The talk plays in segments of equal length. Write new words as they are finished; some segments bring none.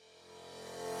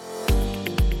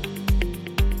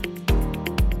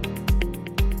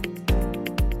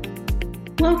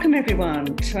Welcome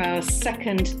everyone to our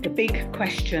second The Big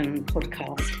Question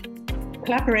podcast,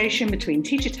 collaboration between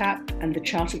TeacherTapp and the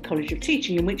Chartered College of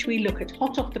Teaching, in which we look at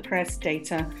hot off the press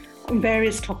data on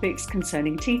various topics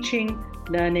concerning teaching,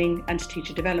 learning and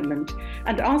teacher development,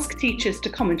 and ask teachers to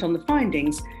comment on the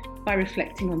findings by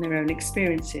reflecting on their own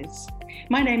experiences.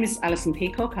 My name is Alison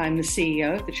Peacock. I'm the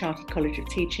CEO of the Chartered College of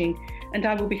Teaching, and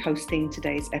I will be hosting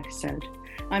today's episode.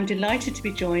 I'm delighted to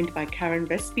be joined by Karen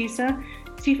Westbieser,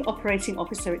 Chief Operating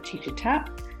Officer at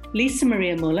TeacherTapp, Lisa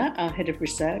Maria Muller, our Head of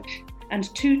Research,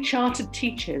 and two chartered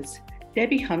teachers,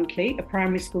 Debbie Huntley, a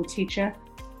primary school teacher,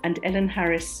 and Ellen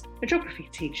Harris, a geography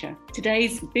teacher.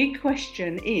 Today's big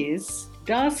question is,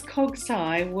 does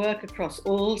CogSci work across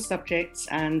all subjects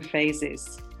and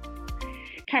phases?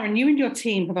 Karen, you and your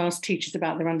team have asked teachers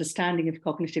about their understanding of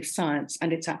cognitive science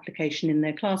and its application in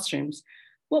their classrooms.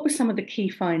 What were some of the key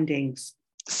findings?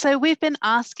 So we've been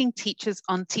asking teachers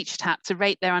on TeacherTapp to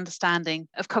rate their understanding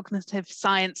of cognitive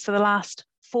science for the last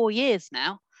 4 years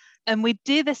now. And we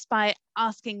do this by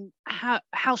asking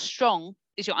how strong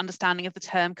is your understanding of the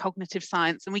term cognitive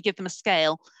science? And we give them a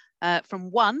scale from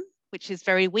 1, which is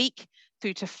very weak,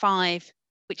 through to 5,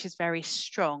 which is very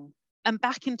strong. And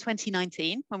back in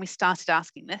 2019, when we started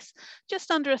asking this, just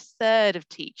under a third of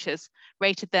teachers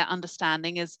rated their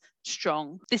understanding as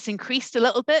strong. This increased a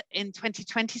little bit in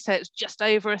 2020, so it was just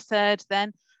over a third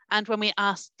then. And when we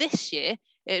asked this year,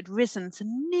 it had risen to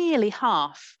nearly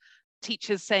half,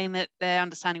 teachers saying that their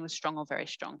understanding was strong or very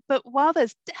strong. But while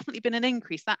there's definitely been an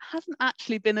increase, that hasn't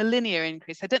actually been a linear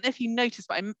increase. I don't know if you noticed,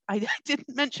 but I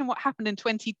didn't mention what happened in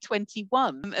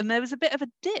 2021, and there was a bit of a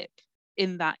dip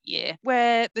in that year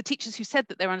where the teachers who said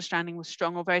that their understanding was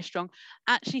strong or very strong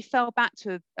actually fell back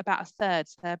to about a third,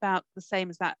 so about the same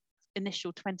as that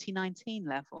initial 2019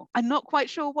 level. I'm not quite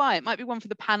sure why. It might be one for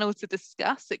the panel to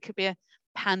discuss. It could be a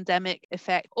pandemic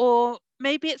effect, or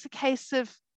maybe it's a case of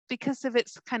because of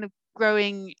its kind of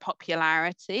growing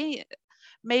popularity.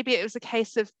 Maybe it was a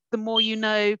case of the more you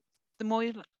know, the more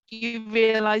you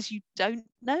realize you don't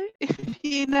know, if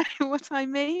you know what I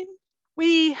mean.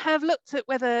 We have looked at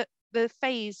whether the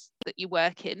phase that you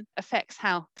work in affects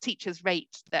how teachers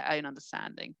rate their own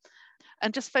understanding.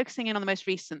 And just focusing in on the most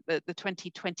recent, the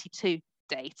 2022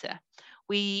 data,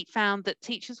 we found that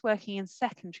teachers working in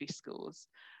secondary schools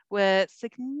were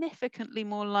significantly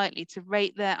more likely to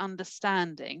rate their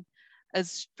understanding as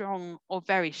strong or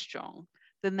very strong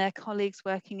than their colleagues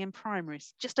working in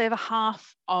primaries. Just over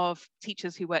half of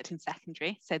teachers who worked in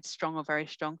secondary said strong or very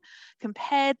strong,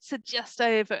 compared to just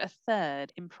over a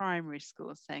third in primary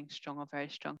schools saying strong or very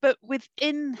strong. But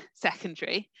within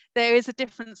secondary, there is a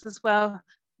difference as well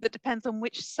that depends on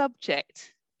which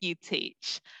subject you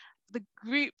teach. The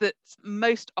group that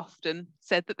most often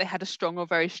said that they had a strong or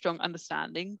very strong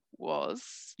understanding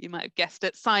was, you might have guessed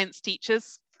it, science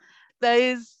teachers.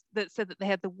 Those that said that they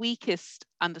had the weakest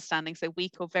understanding, so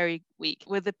weak or very weak,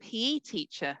 were the PE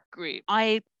teacher group.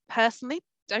 I personally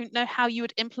don't know how you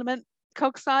would implement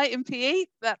CogSci in PE.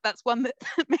 That's one that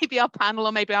maybe our panel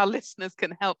or maybe our listeners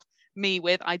can help me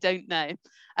with. I don't know.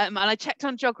 And I checked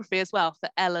on geography as well for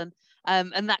Ellen,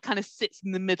 and that kind of sits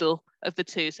in the middle of the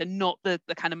two. So not the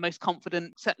kind of most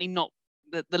confident, certainly not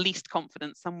the least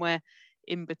confident, somewhere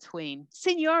in between.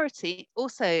 Seniority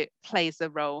also plays a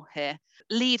role here.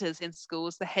 Leaders in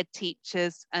schools, the head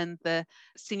teachers and the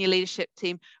senior leadership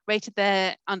team rated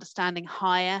their understanding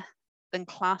higher than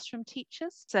classroom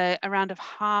teachers. So around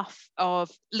half of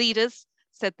leaders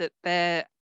said that their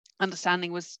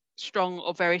understanding was strong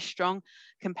or very strong,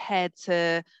 compared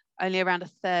to only around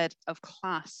a third of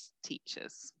class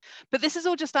teachers. But this is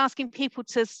all just asking people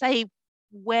to say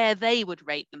where they would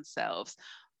rate themselves.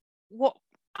 What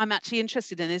I'm actually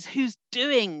interested in is who's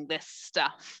doing this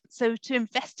stuff. So to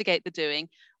investigate the doing,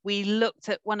 we looked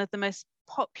at one of the most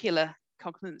popular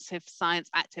cognitive science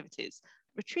activities,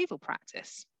 retrieval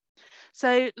practice.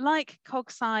 So like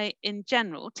CogSci in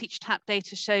general, TeacherTapp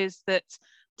data shows that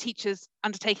teachers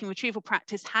undertaking retrieval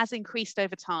practice has increased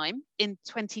over time. In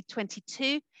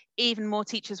 2022, even more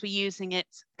teachers were using it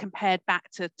compared back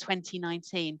to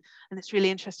 2019. And it's really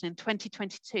interesting. In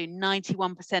 2022,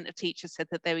 91% of teachers said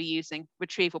that they were using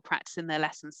retrieval practice in their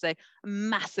lessons. So a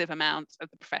massive amount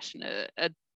of the profession are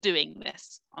doing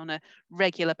this on a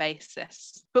regular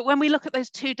basis. But when we look at those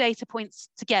two data points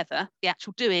together, the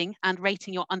actual doing and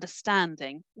rating your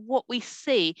understanding, what we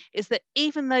see is that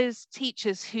even those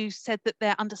teachers who said that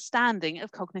their understanding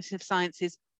of cognitive science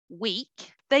is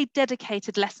week, they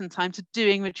dedicated lesson time to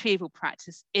doing retrieval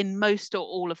practice in most or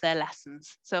all of their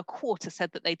lessons. So a quarter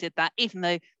said that they did that, even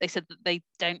though they said that they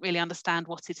don't really understand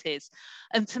what it is.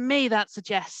 And to me, that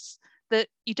suggests that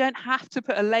you don't have to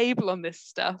put a label on this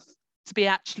stuff to be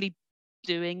actually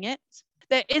doing it.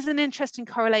 There is an interesting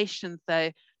correlation,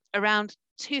 though. Around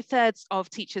 2/3 of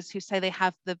teachers who say they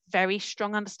have the very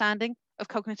strong understanding of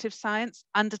cognitive science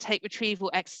undertake retrieval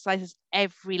exercises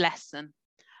every lesson.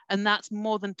 And that's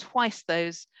more than twice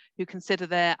those who consider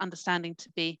their understanding to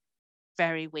be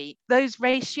very weak. Those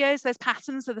ratios, those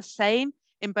patterns are the same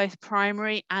in both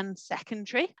primary and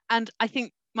secondary. And I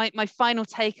think my final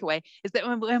takeaway is that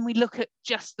when we look at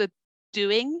just the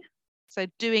doing, so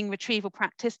doing retrieval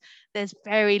practice, there's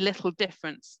very little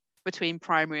difference between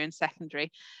primary and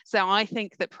secondary. So I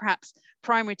think that perhaps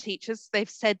primary teachers, they've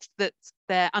said that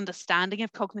their understanding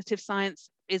of cognitive science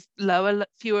is lower.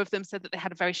 Fewer of them said that they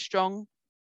had a very strong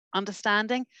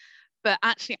understanding. But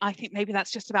actually, I think maybe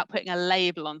that's just about putting a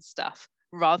label on stuff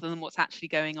rather than what's actually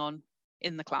going on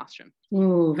in the classroom.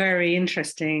 Oh, very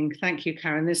interesting. Thank you,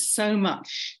 Karen. There's so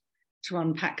much to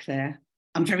unpack there.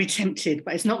 I'm very tempted,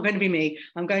 but it's not going to be me.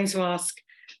 I'm going to ask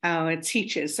our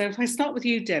teachers. So if I start with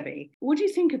you, Debbie, what do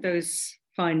you think of those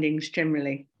findings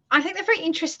generally? I think they're very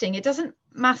interesting. It doesn't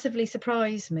massively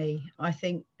surprise me, I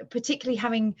think, particularly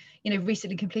having,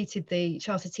 recently completed the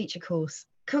Chartered Teacher course.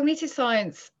 Cognitive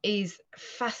science is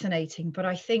fascinating, but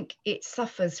I think it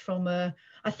suffers from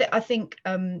I think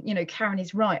Karen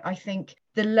is right. I think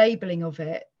the labelling of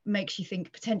it makes you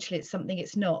think potentially it's something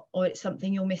it's not, or it's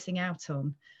something you're missing out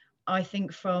on. I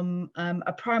think from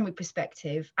a primary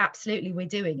perspective, absolutely we're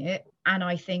doing it. And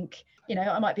I think,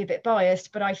 I might be a bit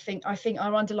biased, but I think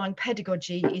our underlying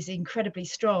pedagogy is incredibly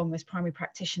strong as primary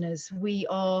practitioners. We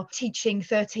are teaching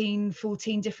 13,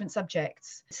 14 different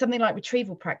subjects. Something like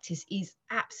retrieval practice is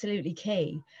absolutely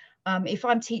key. If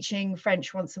I'm teaching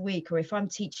French once a week, or if I'm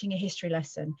teaching a history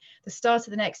lesson, the start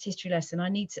of the next history lesson, I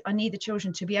need the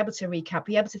children to be able to recap,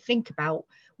 be able to think about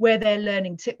where their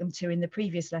learning took them to in the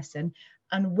previous lesson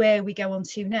and where we go on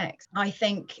to next. I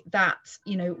think that,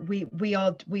 we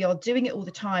are doing it all the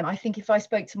time. I think if I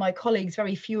spoke to my colleagues,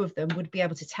 very few of them would be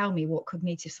able to tell me what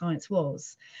cognitive science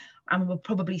was, and would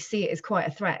probably see it as quite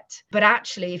a threat. But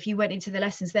actually, if you went into the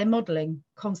lessons, they're modelling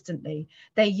constantly.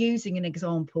 They're using an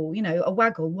example, a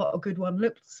waggle, what a good one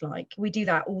looks like. We do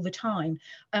that all the time.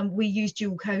 We use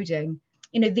dual coding.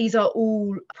 These are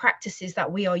all practices that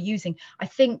we are using. I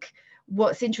think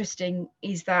what's interesting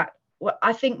is that,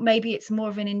 I think maybe it's more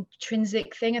of an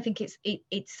intrinsic thing. I think it's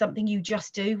something you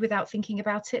just do without thinking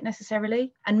about it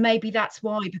necessarily. And maybe that's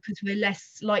why, because we're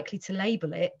less likely to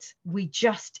label it, we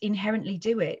just inherently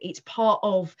do it. It's part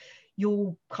of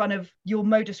your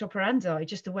modus operandi,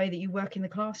 just the way that you work in the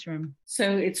classroom.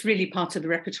 So it's really part of the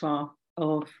repertoire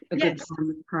of a good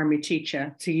primary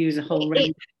teacher to use a whole range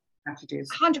of strategies.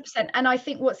 100%. And I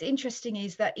think what's interesting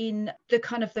is that in the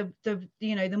kind of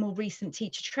the more recent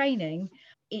teacher training,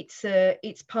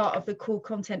 it's part of the core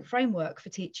content framework for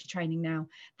teacher training now.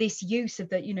 This use of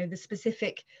the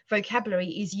specific vocabulary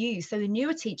is used. So the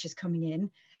newer teachers coming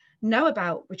in know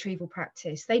about retrieval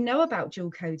practice. They know about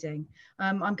dual coding.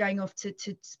 I'm going off to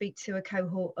speak to a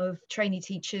cohort of trainee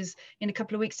teachers in a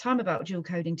couple of weeks' time about dual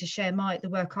coding to share the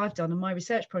work I've done on my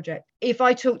research project. If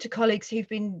I talk to colleagues who've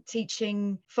been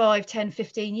teaching 5, 10,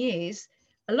 15 years,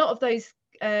 a lot of those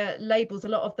labels, a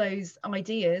lot of those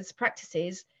ideas,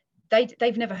 practices,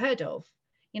 they've never heard of.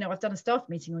 I've done a staff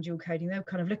meeting on dual coding. They'll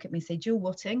kind of look at me and say dual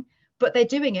whatting, but they're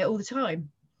doing it all the time.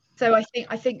 So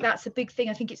I think that's a big thing.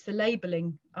 I think it's the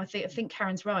labelling. I think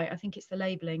Karen's right. I think it's the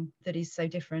labelling that is so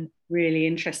different. Really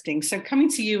interesting. So coming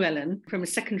to you, Ellen, from a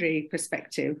secondary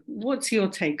perspective, what's your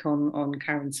take on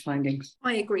Karen's findings?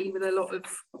 I agree with a lot of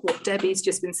what Debbie's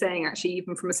just been saying, actually,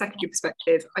 even from a secondary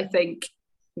perspective. I think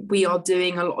we are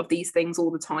doing a lot of these things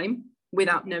all the time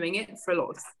without knowing it for a lot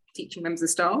of teaching members of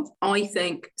staff. I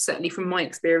think, certainly from my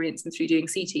experience and through doing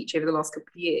C-Teach over the last couple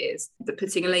of years, that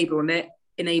putting a label on it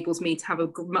enables me to have a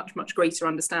much, much greater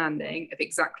understanding of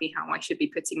exactly how I should be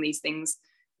putting these things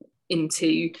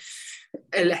into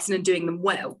a lesson and doing them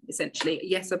well, essentially.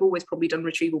 Yes, I've always probably done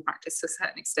retrieval practice to a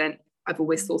certain extent. I've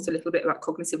always thought a little bit about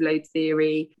cognitive load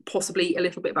theory, possibly a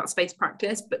little bit about space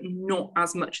practice, but not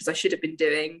as much as I should have been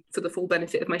doing for the full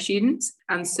benefit of my students.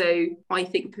 And so I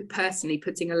think personally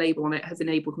putting a label on it has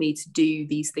enabled me to do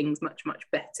these things much, much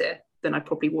better than I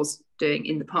probably was doing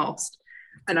in the past.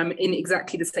 And I'm in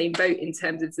exactly the same boat in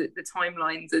terms of the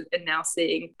timelines and now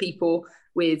seeing people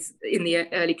in the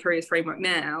early careers framework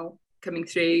now coming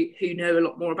through who know a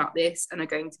lot more about this and are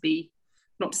going to be,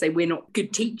 not to say we're not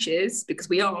good teachers, because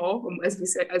we are,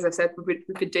 as I've said, we've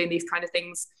been doing these kind of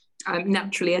things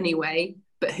naturally anyway,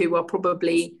 but who are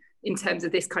probably, in terms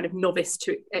of this kind of novice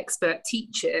to expert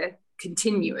teacher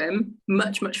continuum,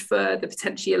 much, much further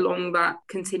potentially along that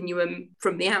continuum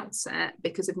from the outset,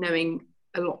 because of knowing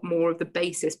a lot more of the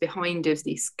basis behind of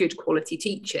this good quality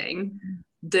teaching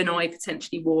than I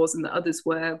potentially was and that others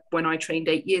were when I trained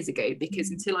 8 years ago,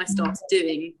 because until I started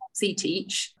doing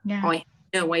C-Teach, I had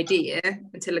no idea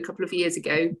until a couple of years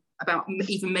ago about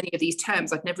even many of these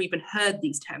terms. I'd never even heard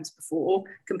these terms before,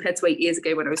 compared to 8 years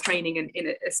ago when I was training in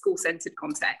a school-centred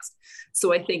context.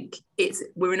 So I think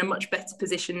we're in a much better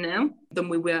position now than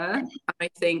we were. I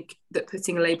think that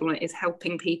putting a label on it is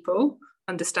helping people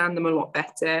understand them a lot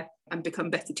better and become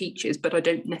better teachers. But I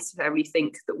don't necessarily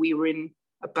think that we were in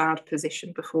a bad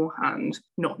position beforehand,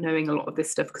 not knowing a lot of this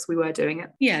stuff, because we were doing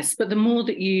it. Yes, but the more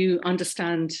that you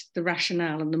understand the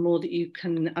rationale and the more that you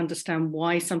can understand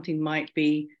why something might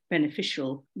be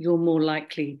beneficial, you're more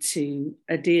likely to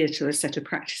adhere to a set of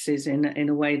practices in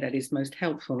a way that is most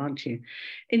helpful, aren't you?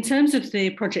 In terms of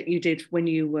the project you did when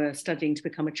you were studying to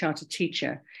become a chartered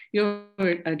teacher, you're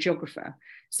a geographer.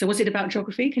 So was it about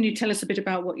geography? Can you tell us a bit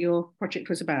about what your project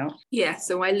was about? Yeah,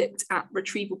 so I looked at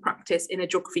retrieval practice in a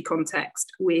geography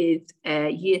context with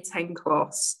a year 10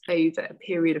 class over a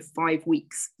period of 5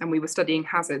 weeks, and we were studying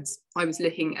hazards. I was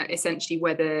looking at essentially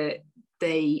whether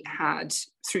they had,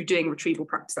 through doing retrieval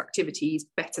practice activities,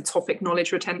 better topic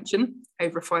knowledge retention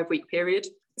over a 5-week period.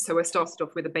 So I started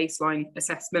off with a baseline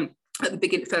assessment at the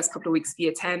beginning, first couple of weeks of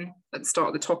year 10, at the start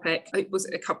of the topic. It was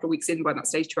a couple of weeks in by that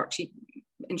stage to actually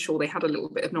ensure they had a little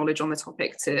bit of knowledge on the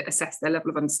topic to assess their level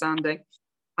of understanding.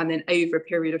 And then over a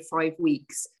period of 5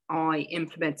 weeks, I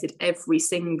implemented every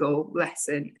single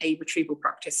lesson a retrieval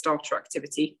practice starter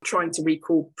activity, trying to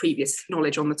recall previous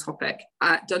knowledge on the topic.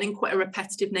 Done in quite a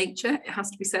repetitive nature, it has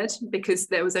to be said, because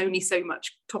there was only so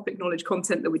much topic knowledge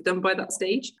content that we'd done by that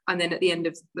stage. And then at the end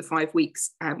of the 5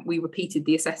 weeks, we repeated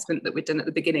the assessment that we'd done at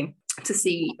the beginning to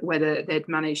see whether they'd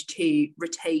managed to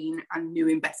retain and knew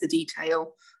in better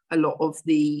detail a lot of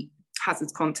the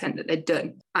hazards content that they'd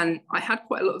done. And I had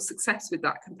quite a lot of success with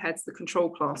that compared to the control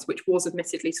class, which was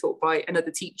admittedly taught by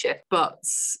another teacher. But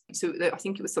so I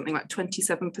think it was something like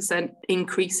 27%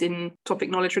 increase in topic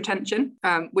knowledge retention,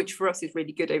 which for us is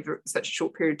really good over such a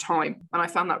short period of time. And I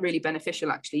found that really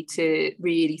beneficial, actually, to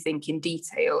really think in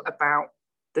detail about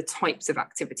the types of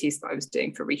activities that I was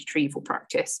doing for retrieval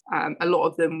practice. A lot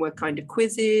of them were kind of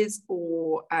quizzes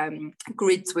or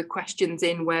grids with questions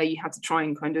in, where you had to try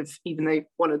and kind of, even though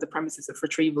one of the premises of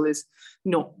retrieval is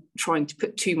not trying to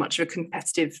put too much of a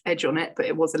competitive edge on it, but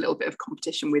it was a little bit of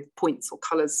competition with points or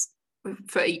colours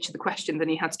for each of the questions, and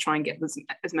you had to try and get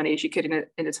as many as you could in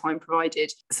a time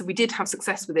provided. So we did have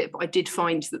success with it, but I did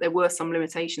find that there were some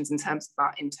limitations in terms of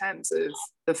that, in terms of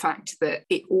the fact that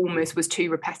it almost was too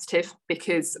repetitive,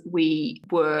 because we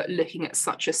were looking at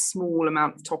such a small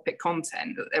amount of topic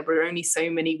content that there were only so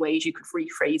many ways you could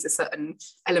rephrase a certain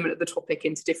element of the topic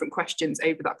into different questions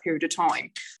over that period of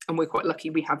time. And we're quite lucky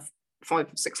we have 5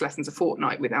 or 6 lessons a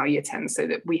fortnight with our year 10, so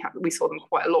that we saw them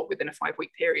quite a lot within a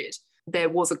 5-week period. There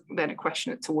was then a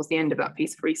question towards the end of that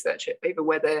piece of research over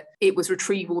whether it was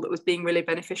retrieval that was being really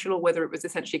beneficial, or whether it was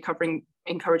essentially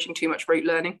encouraging too much rote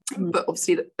learning. But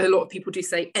obviously a lot of people do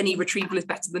say any retrieval is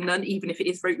better than none, even if it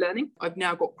is rote learning. I've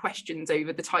now got questions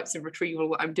over the types of retrieval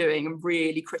that I'm doing and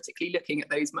really critically looking at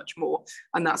those much more.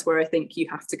 And that's where I think you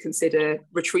have to consider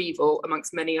retrieval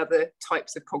amongst many other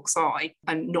types of CogSci,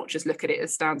 and not just look at it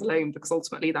as standalone, because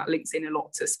ultimately that links in a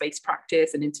lot to space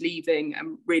practice and interleaving,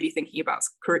 and really thinking about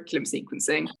curriculum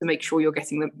sequencing to make sure you're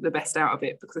getting the best out of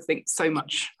it. Because I think so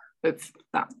much of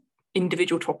that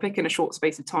individual topic in a short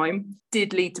space of time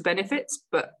did lead to benefits,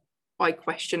 but I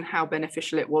question how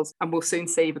beneficial it was. And we'll soon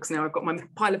see, because now I've got my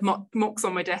pile of mocks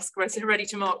on my desk ready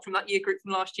to mark from that year group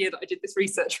from last year that I did this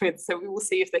research with. So we will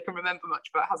see if they can remember much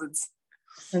about hazards.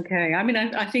 Okay, I mean,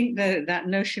 I think that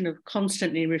notion of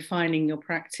constantly refining your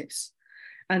practice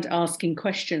and asking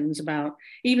questions about,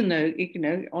 even though,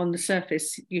 on the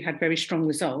surface you had very strong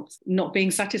results, not being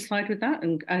satisfied with that,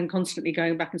 and constantly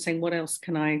going back and saying, what else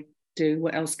can I do?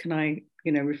 What else can I,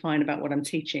 refine about what I'm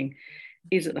teaching,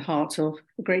 is at the heart of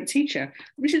a great teacher,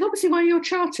 which is obviously why you're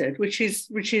chartered, which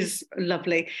is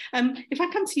lovely. If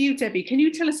I come to you, Debbie, can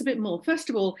you tell us a bit more? First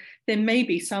of all, there may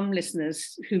be some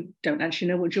listeners who don't actually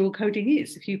know what dual coding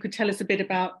is. If you could tell us a bit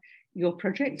about your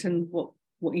project and what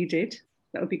you did,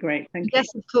 that would be great. Thank you.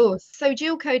 Yes, of course. So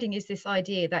dual coding is this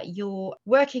idea that your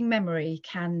working memory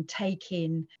can take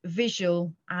in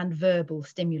visual and verbal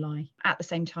stimuli at the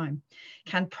same time,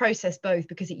 can process both,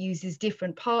 because it uses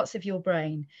different parts of your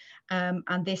brain.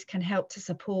 And this can help to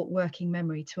support working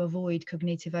memory to avoid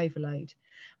cognitive overload.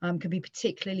 Can be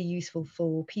particularly useful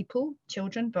for people,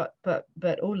 children, but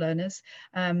all learners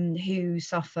who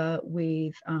suffer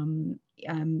with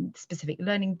specific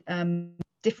learning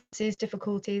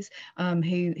difficulties,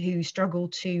 who struggle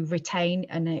to retain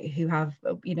and who have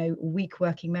weak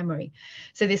working memory.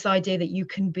 So this idea that you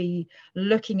can be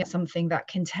looking at something that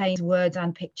contains words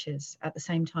and pictures at the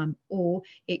same time, or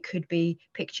it could be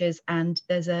pictures and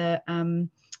there's a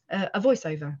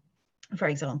voiceover, for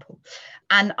example.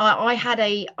 And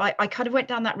I kind of went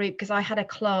down that route because I had a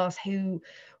class who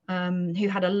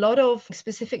had a lot of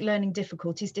specific learning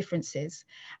differences,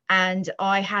 and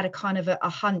I had a kind of a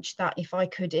hunch that if I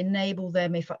could enable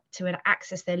them to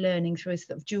access their learning through a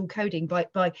sort of dual coding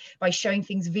by showing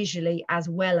things visually as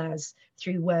well as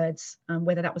through words,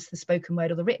 whether that was the spoken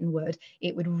word or the written word,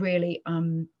 it would really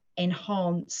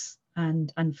enhance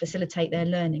and facilitate their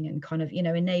learning and kind of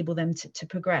enable them to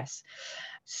progress.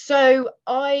 So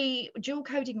dual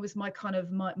coding was my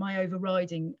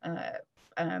overriding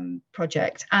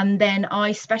project, and then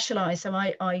I specialized, so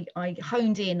I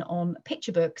honed in on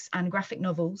picture books and graphic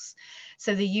novels,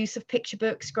 so the use of picture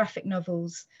books, graphic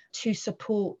novels to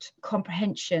support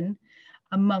comprehension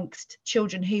amongst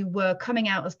children who were coming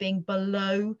out as being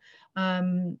below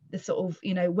the sort of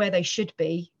where they should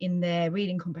be in their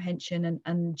reading comprehension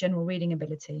and general reading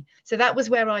ability. So that was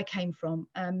where I came from.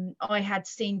 I had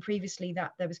seen previously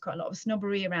that there was quite a lot of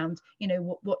snobbery around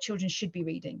what children should be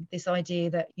reading, this idea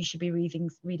that you should be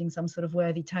reading some sort of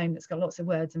worthy tome that's got lots of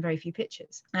words and very few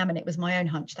pictures, and it was my own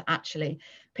hunch that actually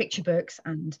picture books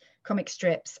and comic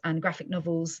strips and graphic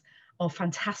novels are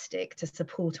fantastic to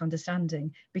support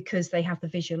understanding because they have the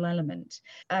visual element.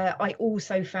 I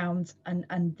also found,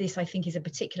 and this I think is a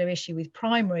particular issue with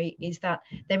primary, is that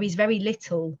there is very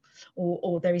little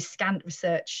or there is scant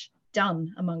research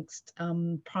done amongst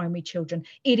primary children.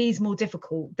 It is more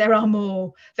difficult. There are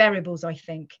more variables, I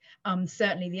think.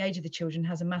 Certainly the age of the children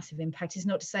has a massive impact. It's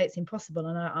not to say it's impossible,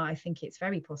 and I think it's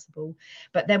very possible,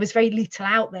 but there was very little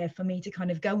out there for me to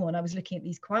kind of go on. I was looking at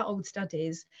these quite old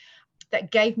studies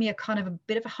that gave me a kind of a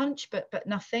bit of a hunch, but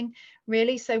nothing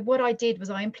really. So what I did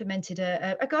was I implemented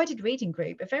a guided reading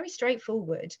group, a very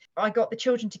straightforward. I got the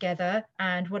children together,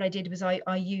 and what I did was I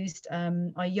used,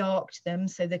 I Yorked them,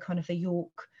 so the kind of the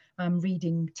York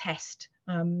reading test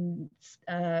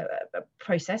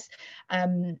process.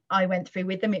 I went through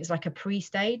with them. It was like a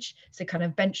pre-stage, so kind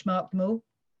of benchmarked them all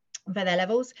for their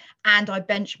levels, and I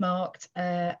benchmarked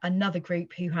another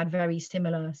group who had very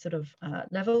similar sort of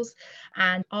levels,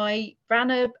 and I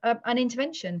ran an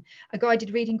intervention, a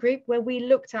guided reading group, where we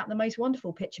looked at the most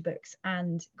wonderful picture books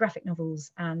and graphic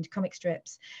novels and comic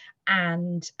strips,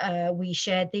 and we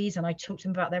shared these, and I talked to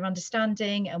them about their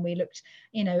understanding, and we looked,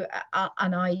 and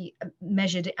I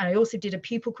measured it. I also did a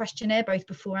pupil questionnaire both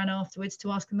before and afterwards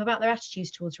to ask them about their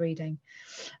attitudes towards reading,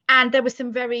 and there were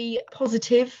some very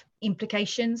positive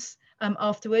implications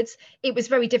afterwards. It was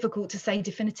very difficult to say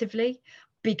definitively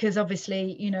because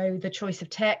obviously, the choice of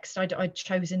text, I'd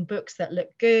chosen books that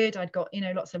looked good. I'd got,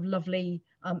 lots of lovely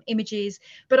images,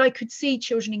 but I could see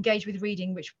children engage with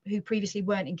reading who previously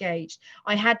weren't engaged.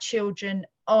 I had children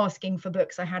asking for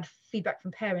books. I had feedback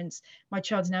from parents. My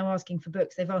child's now asking for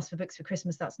books. They've asked for books for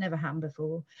Christmas. That's never happened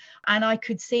before. And I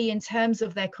could see in terms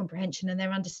of their comprehension and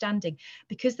their understanding,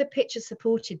 because the pictures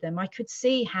supported them, I could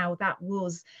see how that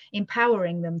was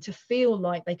empowering them to feel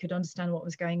like they could understand what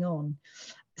was going on.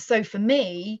 So for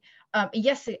me,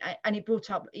 yes, and it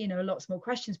brought up lots more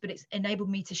questions, but it's enabled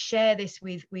me to share this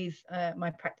with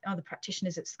my other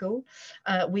practitioners at school.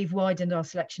 We've widened our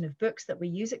selection of books that we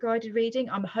use at guided reading.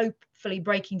 I'm hopefully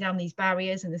breaking down these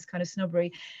barriers and this kind of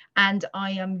snobbery, and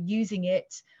I am using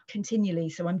it continually.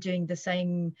 So I'm doing the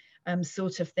same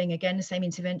sort of thing again, the same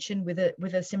intervention with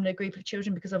a similar group of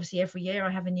children, because obviously every year I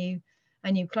have a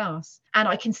new class, and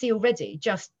I can see already,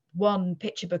 just one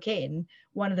picture book in,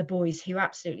 one of the boys who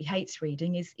absolutely hates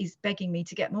reading is begging me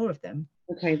to get more of them.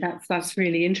 Okay, that's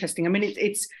really interesting. I mean,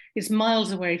 it's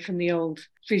miles away from the old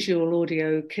visual,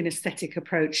 audio, kinesthetic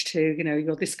approach to,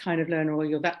 you're this kind of learner or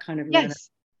you're that kind of learner. Yes.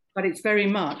 But it's very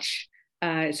much,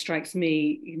 it strikes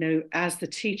me, as the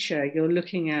teacher, you're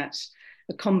looking at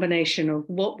a combination of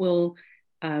what will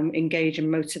engage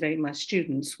and motivate my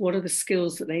students, what are the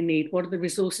skills that they need, what are the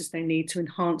resources they need to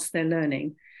enhance their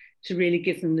learning, to really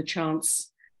give them the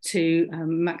chance to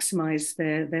maximize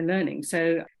their learning.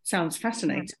 So sounds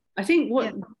fascinating. Yeah. I think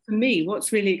for me,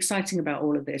 what's really exciting about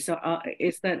all of this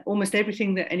is that almost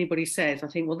everything that anybody says, I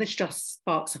think, well, this just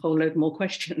sparks a whole load more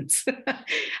questions.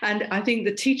 And I think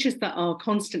the teachers that are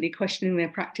constantly questioning their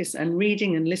practice and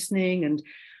reading and listening and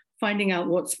finding out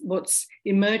what's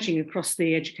emerging across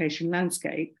the education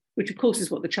landscape, which of course is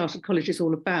what the Chartered College is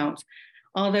all about,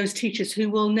 are those teachers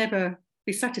who will never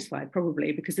be satisfied,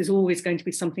 probably, because there's always going to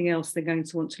be something else they're going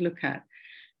to want to look at.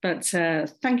 But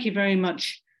thank you very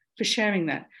much for sharing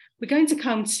that. We're going to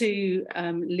come to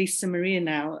Lisa Maria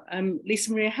now.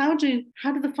 Lisa Maria, how do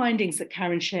the findings that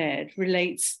Karen shared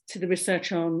relate to the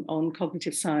research on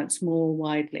cognitive science more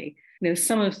widely?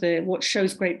 Some of what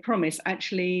shows great promise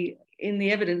actually in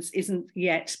the evidence isn't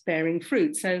yet bearing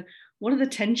fruit. So what are the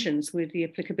tensions with the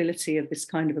applicability of this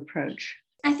kind of approach?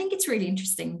 I think it's really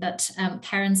interesting that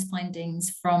Karen's findings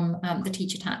from the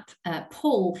TeacherTapp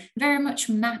poll very much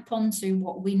map onto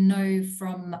what we know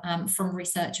from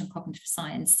research on cognitive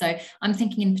science. So I'm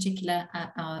thinking in particular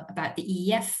about the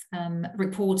EEF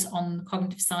report on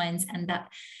cognitive science, and that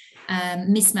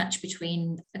mismatch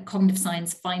between cognitive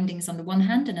science findings on the one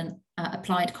hand and an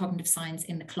applied cognitive science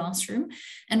in the classroom.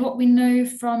 And what we know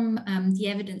from the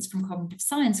evidence from cognitive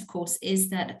science, of course, is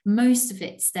that most of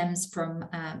it stems from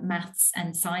maths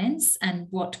and science. And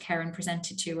what Karen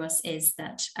presented to us is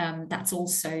that that's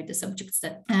also the subjects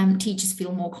that teachers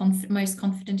feel most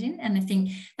confident in. And I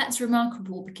think that's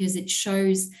remarkable because it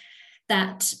shows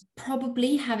that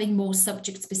probably having more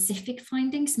subject-specific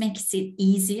findings makes it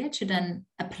easier to then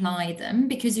apply them,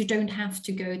 because you don't have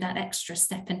to go that extra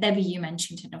step. And Debbie, you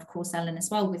mentioned it, of course, Ellen, as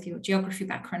well, with your geography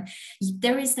background.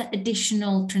 There is that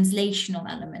additional translational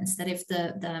elements that if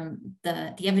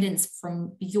the evidence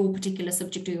from your particular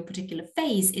subject or your particular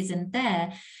phase isn't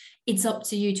there, it's up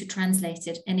to you to translate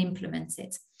it and implement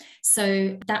it.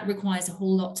 So that requires a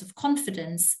whole lot of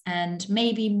confidence and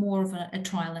maybe more of a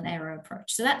trial and error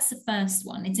approach. So that's the first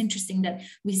one. It's interesting that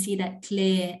we see that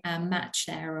clear match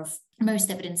there of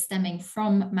most evidence stemming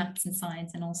from maths and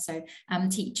science, and also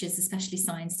teachers, especially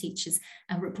science teachers,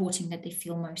 reporting that they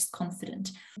feel most confident.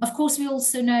 Of course, we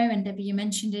also know, and Debbie, you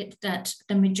mentioned it, that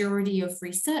the majority of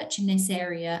research in this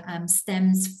area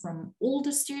stems from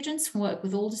older students, from work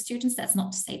with older students. That's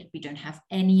not to say that we don't have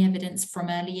any evidence from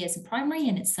early years in primary,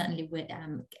 and it's certainly we're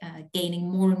gaining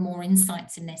more and more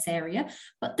insights in this area,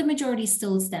 but the majority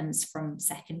still stems from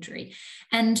secondary.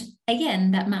 And again,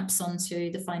 that maps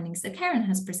onto the findings that Karen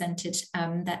has presented,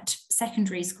 that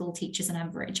secondary school teachers on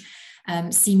average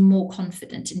seem more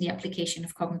confident in the application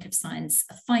of cognitive science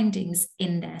findings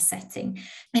in their setting.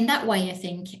 In that way, I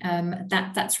think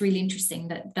that's really interesting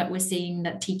that we're seeing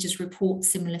that teachers report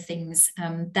similar things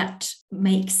that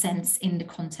make sense in the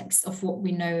context of what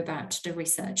we know about the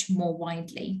research more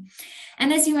widely.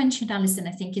 And as you mentioned, Alison,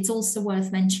 I think it's also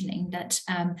worth mentioning that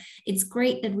it's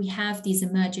great that we have these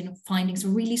emerging findings,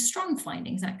 really strong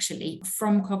findings actually,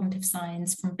 from cognitive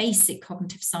science, from basic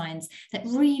cognitive science, that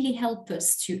really help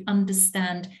us to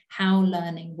understand how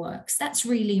learning works. That's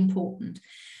really important.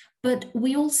 But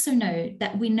we also know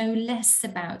that we know less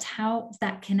about how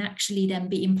that can actually then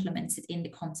be implemented in the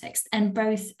context. And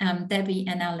both Debbie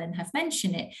and Alan have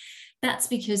mentioned it. That's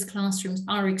because classrooms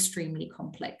are extremely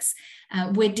complex.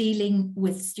 We're dealing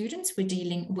with students, we're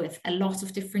dealing with a lot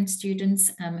of different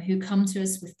students who come to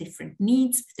us with different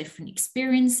needs, with different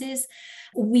experiences.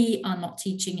 We are not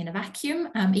teaching in a vacuum.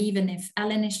 Even if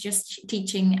Ellen is just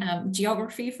teaching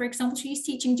geography, for example, she's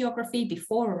teaching geography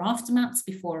before or after maths,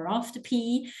 before or after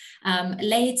PE,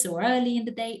 late or early in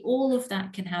the day. All of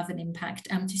that can have an impact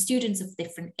to students of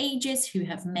different ages who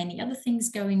have many other things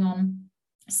going on,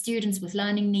 students with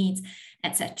learning needs,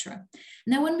 etc.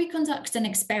 Now, when we conduct an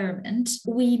experiment,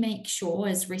 we make sure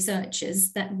as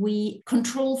researchers that we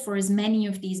control for as many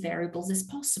of these variables as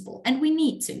possible. And we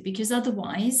need to, because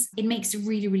otherwise it makes it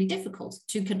really, really difficult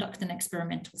to conduct an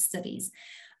experimental studies.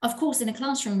 Of course, in a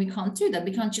classroom, we can't do that.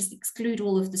 We can't just exclude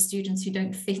all of the students who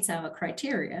don't fit our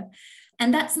criteria.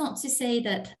 And that's not to say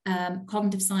that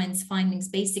cognitive science findings,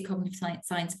 basic cognitive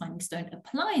science findings don't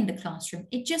apply in the classroom.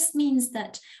 It just means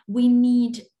that we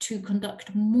need to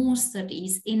conduct more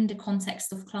studies in the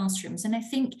context of classrooms. And I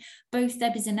think both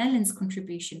Debbie's and Ellen's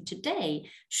contribution today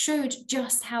showed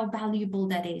just how valuable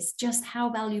that is, just how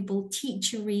valuable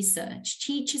teacher research,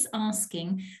 teachers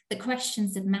asking the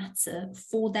questions that matter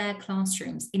for their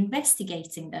classrooms,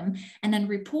 investigating them, and then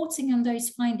reporting on those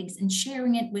findings and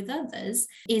sharing it with others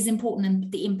is important, and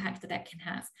the impact that that can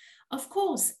have. Of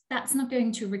course, that's not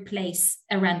going to replace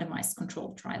a randomized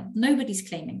controlled trial. Nobody's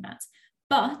claiming that,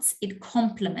 but it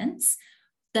complements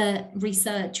the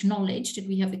research knowledge that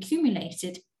we have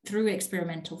accumulated through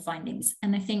experimental findings.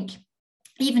 And I think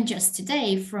even just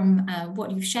today, from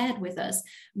what you've shared with us,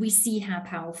 we see how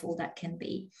powerful that can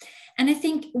be. And I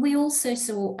think we also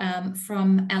saw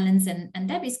from Ellen's and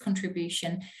Debbie's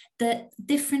contribution the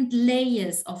different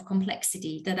layers of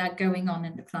complexity that are going on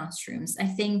in the classrooms. I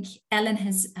think Ellen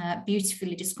has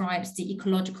beautifully described the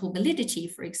ecological validity,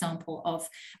 for example, of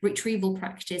retrieval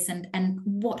practice and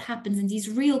what happens in these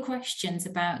real questions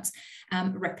about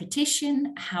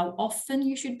repetition, how often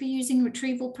you should be using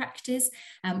retrieval practice.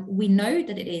 We know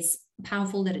that it is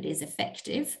powerful, that it is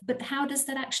effective, but how does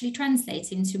that actually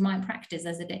translate into my practice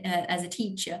as a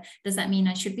teacher? Does that mean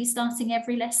I should be starting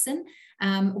every lesson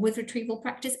with retrieval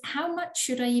practice? How much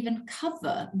should I even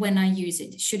cover when I use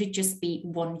it? Should it just be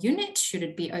one unit? Should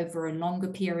it be over a longer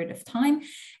period of time?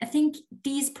 I think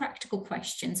these practical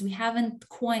questions we haven't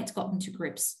quite gotten to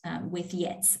grips with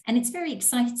yet. And it's very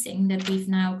exciting that we've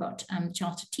now got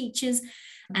chartered teachers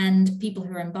and people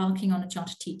who are embarking on a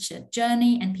chartered teacher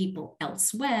journey and people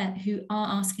elsewhere who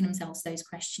are asking themselves those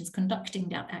questions, conducting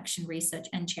that action research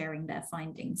and sharing their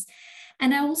findings.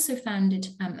 And I also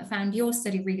found your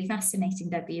study really fascinating,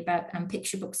 Debbie, about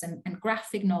picture books and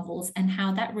graphic novels and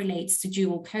how that relates to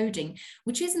dual coding,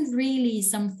 which isn't really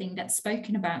something that's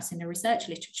spoken about in the research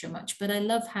literature much, but I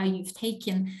love how you've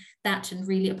taken that and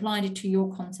really applied it to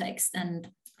your context and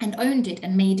owned it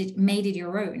and made it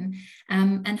your own,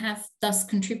 and have thus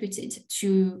contributed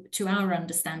to our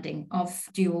understanding of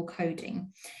dual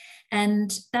coding.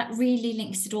 And that really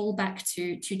links it all back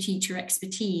to teacher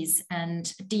expertise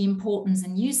and the importance,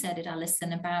 and you said it,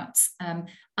 Alison, about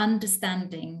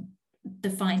understanding the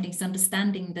findings,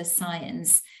 understanding the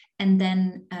science, and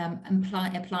then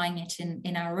applying it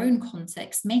in our own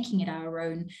context, making it our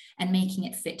own and making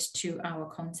it fit to our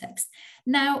context.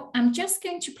 Now, I'm just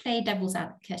going to play devil's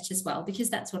advocate as well, because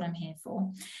that's what I'm here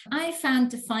for. I found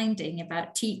the finding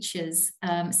about teachers,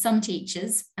 some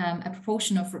teachers, a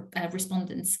proportion of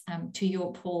respondents to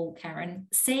your poll, Karen,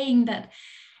 saying that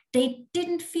they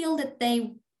didn't feel that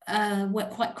they were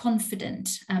quite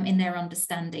confident in their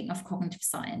understanding of cognitive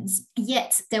science,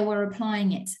 yet they were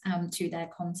applying it to their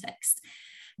context,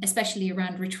 especially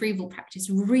around retrieval practice.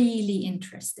 Really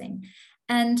interesting.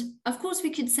 And of course,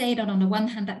 we could say that on the one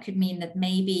hand, that could mean that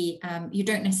maybe you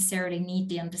don't necessarily need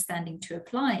the understanding to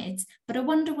apply it. But I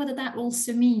wonder whether that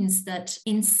also means that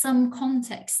in some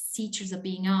contexts, teachers are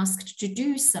being asked to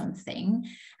do something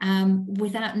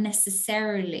without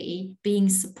necessarily being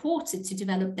supported to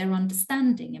develop their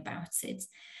understanding about it.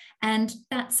 And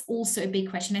that's also a big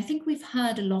question. I think we've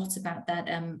heard a lot about that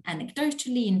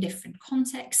anecdotally in different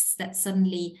contexts, that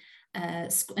suddenly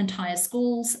entire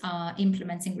schools are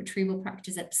implementing retrieval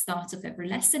practice at the start of every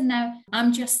lesson now.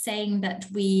 I'm just saying that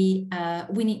we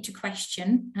need to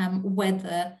question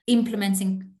whether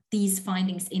implementing these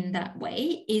findings in that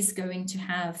way is going to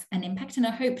have an impact. And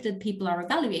I hope that people are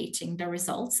evaluating the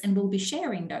results and will be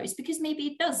sharing those, because maybe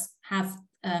it does have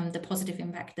the positive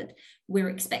impact that we're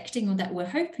expecting or that we're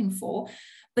hoping for.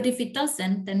 But if it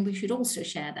doesn't, then we should also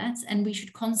share that, and we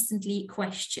should constantly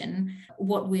question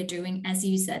what we're doing, as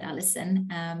you said, Alison.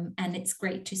 And it's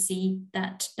great to see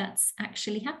that that's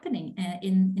actually happening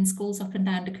in schools up and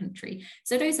down the country.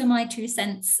 So those are my 2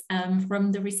 cents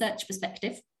from the research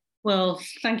perspective. Well,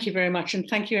 thank you very much. And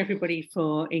thank you, everybody,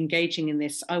 for engaging in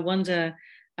this. I wonder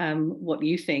what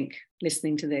you think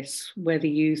listening to this, whether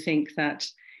you think that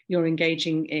you're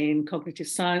engaging in cognitive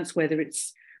science, whether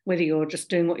you're just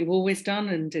doing what you've always done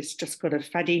and it's just got a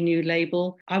faddy new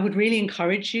label. I would really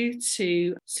encourage you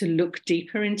to look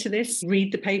deeper into this.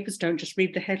 Read the papers, don't just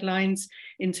read the headlines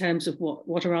in terms of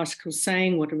what are articles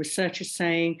saying, what are researchers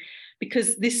saying,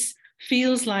 because this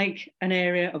feels like an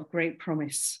area of great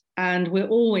promise. And we're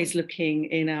always looking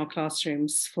in our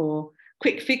classrooms for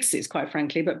quick fixes, quite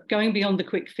frankly, but going beyond the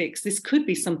quick fix, this could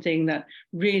be something that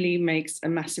really makes a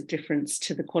massive difference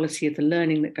to the quality of the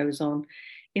learning that goes on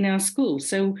in our schools.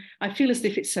 So I feel as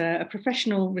if it's a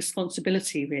professional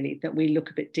responsibility, really, that we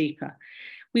look a bit deeper.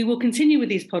 We will continue with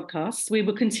these podcasts. We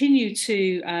will continue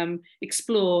to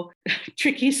explore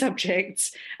tricky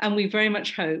subjects, and we very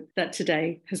much hope that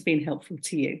today has been helpful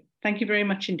to you. Thank you very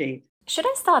much indeed. Should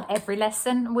I start every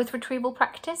lesson with retrieval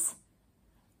practice?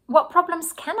 What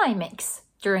problems can I mix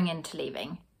during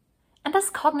interleaving? And does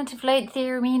cognitive load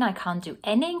theory mean I can't do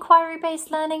any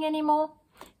inquiry-based learning anymore?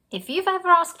 If you've ever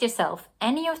asked yourself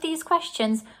any of these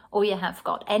questions, or you have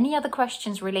got any other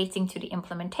questions relating to the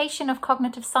implementation of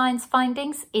cognitive science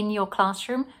findings in your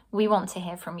classroom, we want to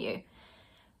hear from you.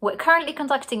 We're currently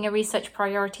conducting a research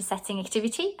priority setting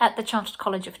activity at the Chartered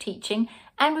College of Teaching,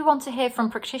 and we want to hear from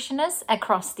practitioners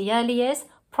across the early years,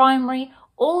 primary,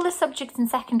 all the subjects in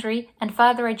secondary and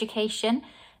further education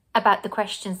about the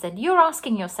questions that you're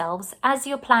asking yourselves as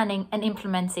you're planning and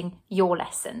implementing your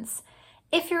lessons.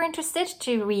 If you're interested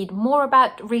to read more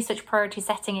about research priority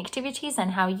setting activities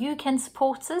and how you can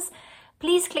support us,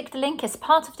 please click the link as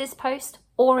part of this post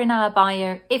or in our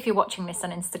bio if you're watching this on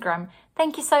Instagram.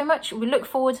 Thank you so much. We look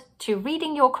forward to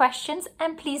reading your questions,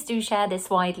 and please do share this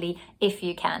widely if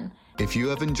you can. If you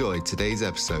have enjoyed today's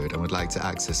episode and would like to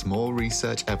access more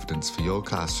research evidence for your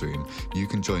classroom, you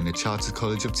can join the Chartered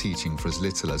College of Teaching for as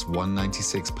little as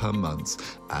 $1.96 per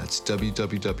month at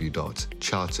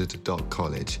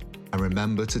www.chartered.college. And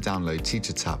remember to download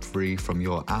TeacherTapp free from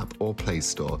your app or Play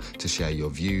Store to share your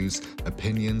views,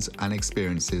 opinions, and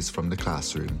experiences from the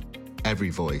classroom. Every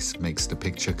voice makes the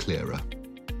picture clearer.